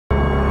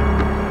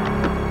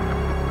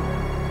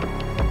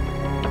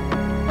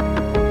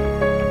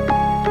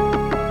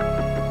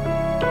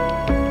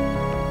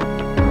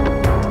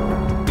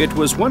It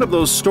was one of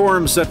those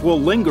storms that will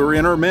linger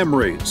in our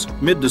memories.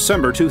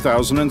 Mid-December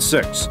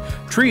 2006.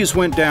 Trees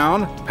went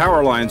down,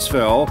 power lines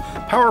fell,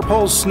 power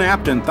poles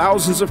snapped, and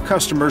thousands of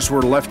customers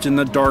were left in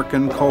the dark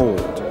and cold.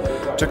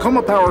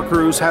 Tacoma Power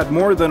crews had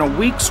more than a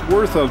week's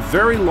worth of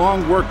very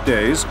long work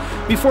days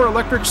before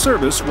electric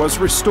service was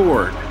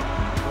restored.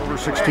 Over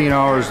 16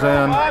 hours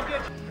then,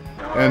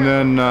 and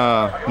then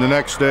the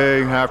next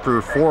day, after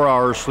 4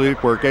 hours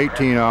sleep, worked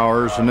 18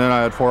 hours, and then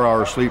I had 4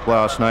 hours sleep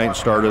last night and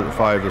started at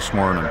 5 this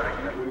morning.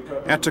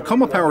 At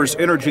Tacoma Power's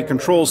Energy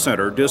Control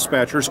Center,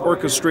 dispatchers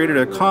orchestrated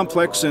a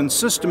complex and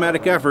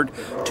systematic effort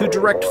to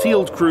direct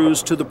field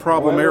crews to the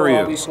problem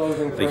areas.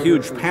 The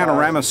huge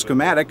panorama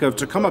schematic of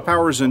Tacoma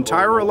Power's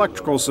entire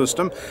electrical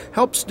system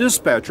helps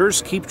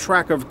dispatchers keep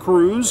track of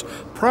crews,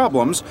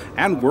 problems,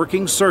 and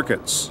working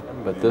circuits.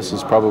 But this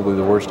is probably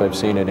the worst I've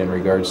seen it in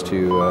regards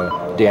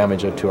to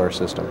damage to our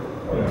system.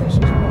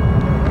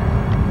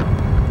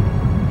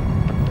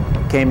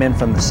 Came in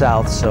from the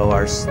south, so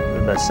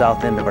the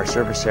south end of our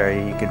service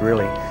area, you could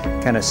really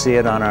kind of see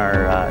it on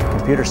our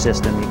computer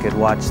system. You could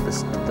watch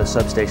the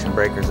substation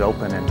breakers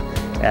open and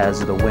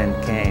as the wind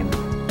came.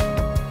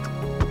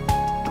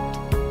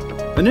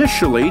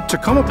 Initially,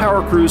 Tacoma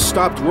Power crews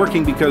stopped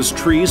working because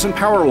trees and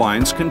power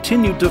lines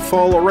continued to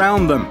fall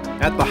around them.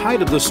 At the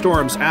height of the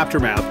storm's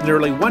aftermath,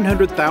 nearly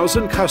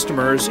 100,000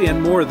 customers in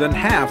more than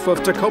half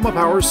of Tacoma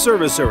Power's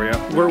service area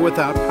were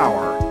without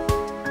power.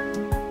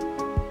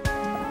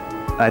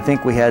 I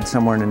think we had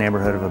somewhere in the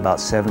neighborhood of about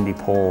 70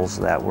 poles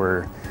that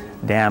were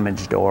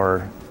damaged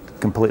or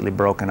completely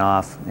broken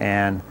off.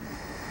 And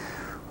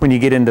when you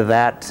get into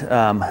that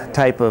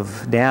type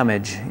of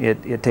damage,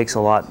 it takes a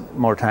lot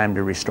more time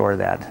to restore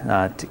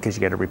that because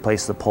you got to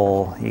replace the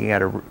pole. You got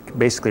to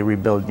basically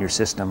rebuild your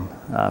system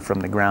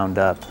from the ground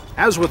up.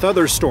 As with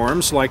other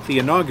storms like the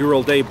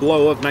inaugural day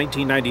blow of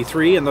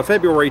 1993 and the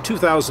February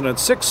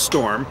 2006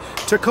 storm,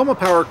 Tacoma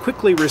Power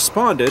quickly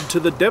responded to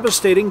the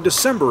devastating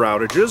December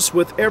outages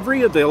with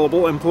every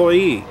available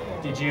employee.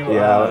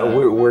 Yeah,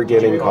 we're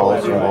getting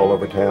calls from all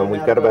over town.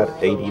 We've got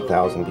about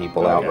 80,000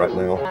 people out right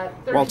now.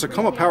 While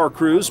Tacoma Power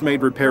crews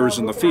made repairs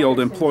in the field,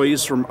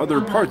 employees from other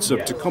parts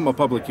of Tacoma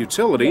Public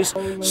Utilities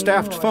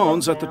staffed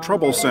phones at the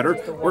Trouble Center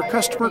where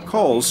customer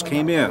calls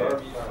came in.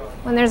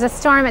 When there's a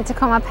storm at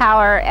Tacoma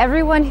Power,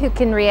 everyone who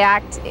can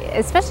react,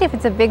 especially if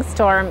it's a big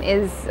storm,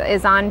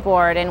 is on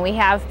board. And we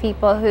have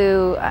people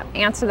who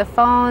answer the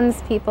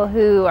phones, people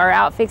who are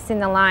out fixing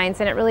the lines,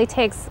 and it really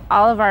takes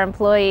all of our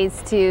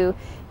employees to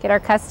get our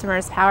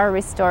customers' power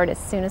restored as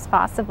soon as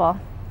possible.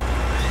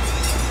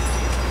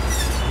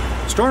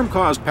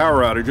 Storm-caused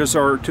power outages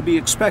are to be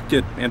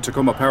expected, and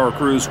Tacoma Power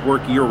crews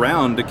work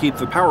year-round to keep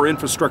the power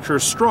infrastructure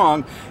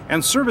strong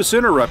and service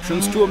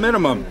interruptions to a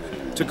minimum.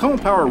 Tacoma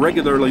Power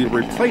regularly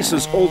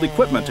replaces old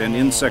equipment and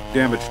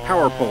insect-damaged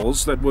power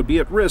poles that would be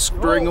at risk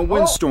during a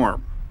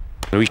windstorm.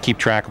 We keep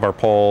track of our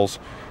poles.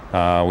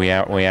 We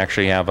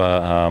actually have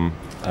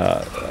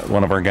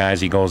one of our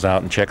guys, he goes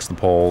out and checks the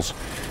poles,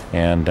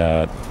 and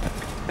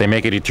they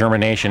make a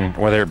determination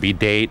whether it be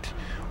date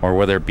or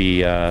whether it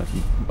be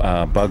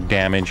bug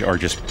damage or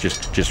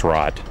just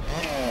rot.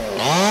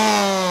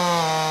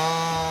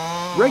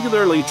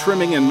 Regularly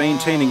trimming and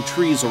maintaining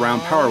trees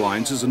around power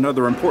lines is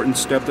another important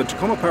step that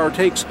Tacoma Power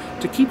takes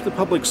to keep the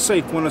public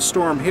safe when a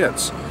storm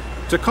hits.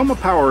 Tacoma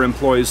Power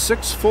employs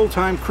 6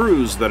 full-time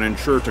crews that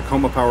ensure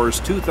Tacoma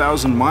Power's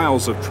 2,000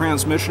 miles of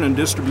transmission and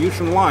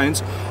distribution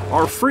lines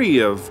are free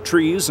of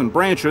trees and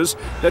branches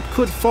that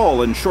could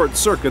fall and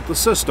short-circuit the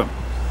system.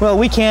 Well,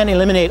 we can't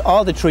eliminate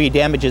all the tree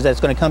damages that's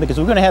going to come because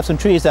we're going to have some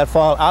trees that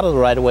fall out of the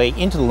right-of-way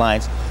into the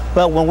lines.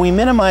 But when we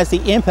minimize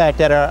the impact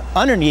that are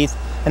underneath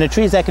and the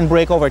trees that can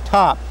break over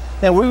top,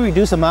 then we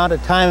reduce the amount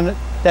of time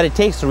that it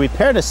takes to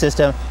repair the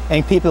system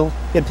and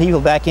get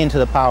people back into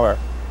the power.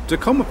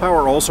 Tacoma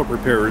Power also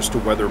prepares to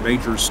weather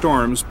major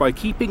storms by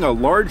keeping a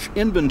large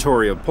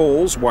inventory of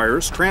poles,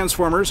 wires,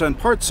 transformers, and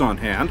parts on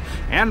hand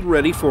and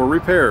ready for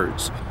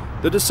repairs.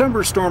 The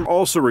December storm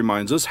also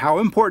reminds us how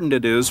important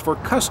it is for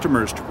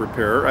customers to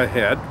prepare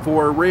ahead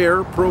for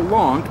rare,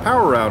 prolonged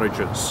power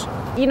outages.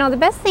 You know, the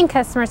best thing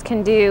customers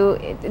can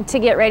do to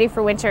get ready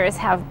for winter is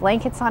have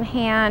blankets on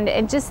hand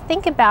and just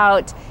think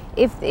about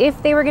if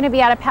they were going to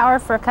be out of power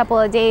for a couple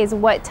of days,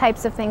 what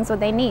types of things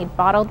would they need?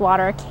 Bottled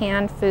water,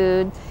 canned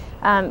food,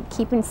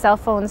 keeping cell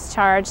phones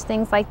charged,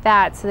 things like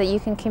that, so that you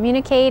can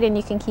communicate and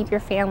you can keep your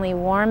family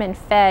warm and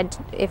fed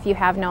if you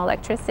have no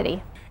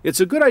electricity. It's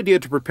a good idea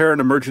to prepare an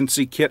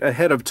emergency kit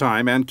ahead of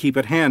time and keep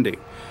it handy.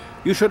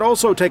 You should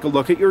also take a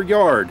look at your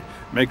yard.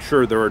 Make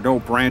sure there are no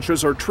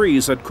branches or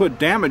trees that could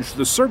damage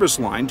the service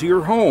line to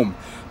your home.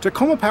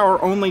 Tacoma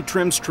Power only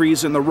trims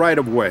trees in the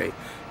right-of-way.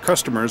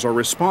 Customers are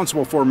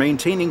responsible for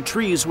maintaining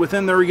trees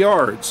within their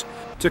yards.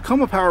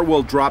 Tacoma Power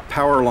will drop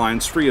power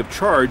lines free of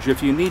charge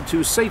if you need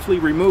to safely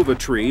remove a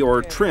tree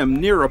or trim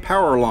near a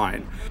power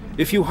line.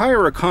 If you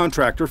hire a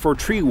contractor for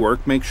tree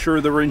work, make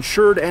sure they're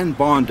insured and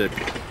bonded.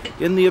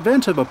 In the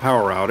event of a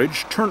power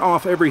outage, turn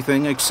off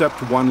everything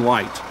except one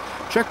light.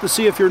 Check to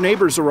see if your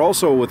neighbors are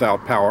also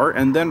without power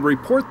and then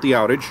report the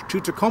outage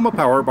to Tacoma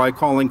Power by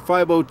calling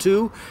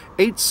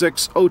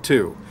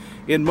 502-8602.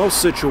 In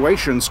most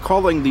situations,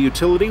 calling the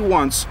utility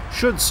once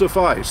should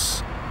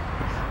suffice.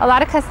 A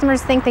lot of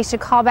customers think they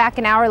should call back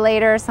an hour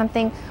later or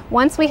something.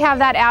 Once we have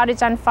that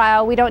outage on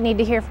file, we don't need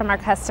to hear from our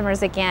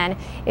customers again.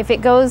 If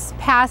it goes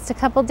past a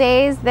couple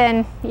days,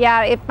 then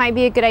yeah, it might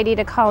be a good idea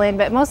to call in,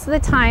 but most of the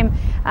time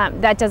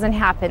that doesn't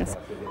happen.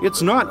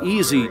 It's not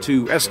easy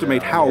to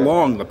estimate how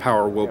long the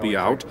power will be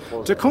out.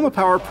 Tacoma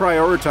Power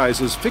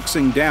prioritizes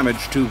fixing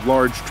damage to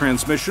large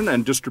transmission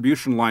and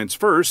distribution lines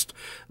first,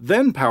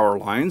 then power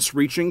lines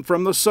reaching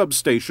from the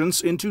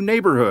substations into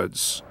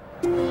neighborhoods.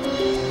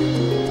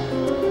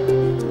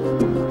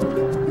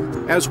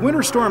 As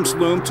winter storms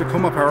loom,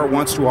 Tacoma Power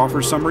wants to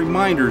offer some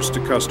reminders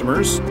to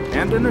customers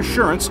and an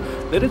assurance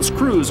that its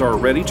crews are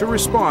ready to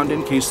respond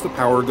in case the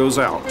power goes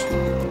out.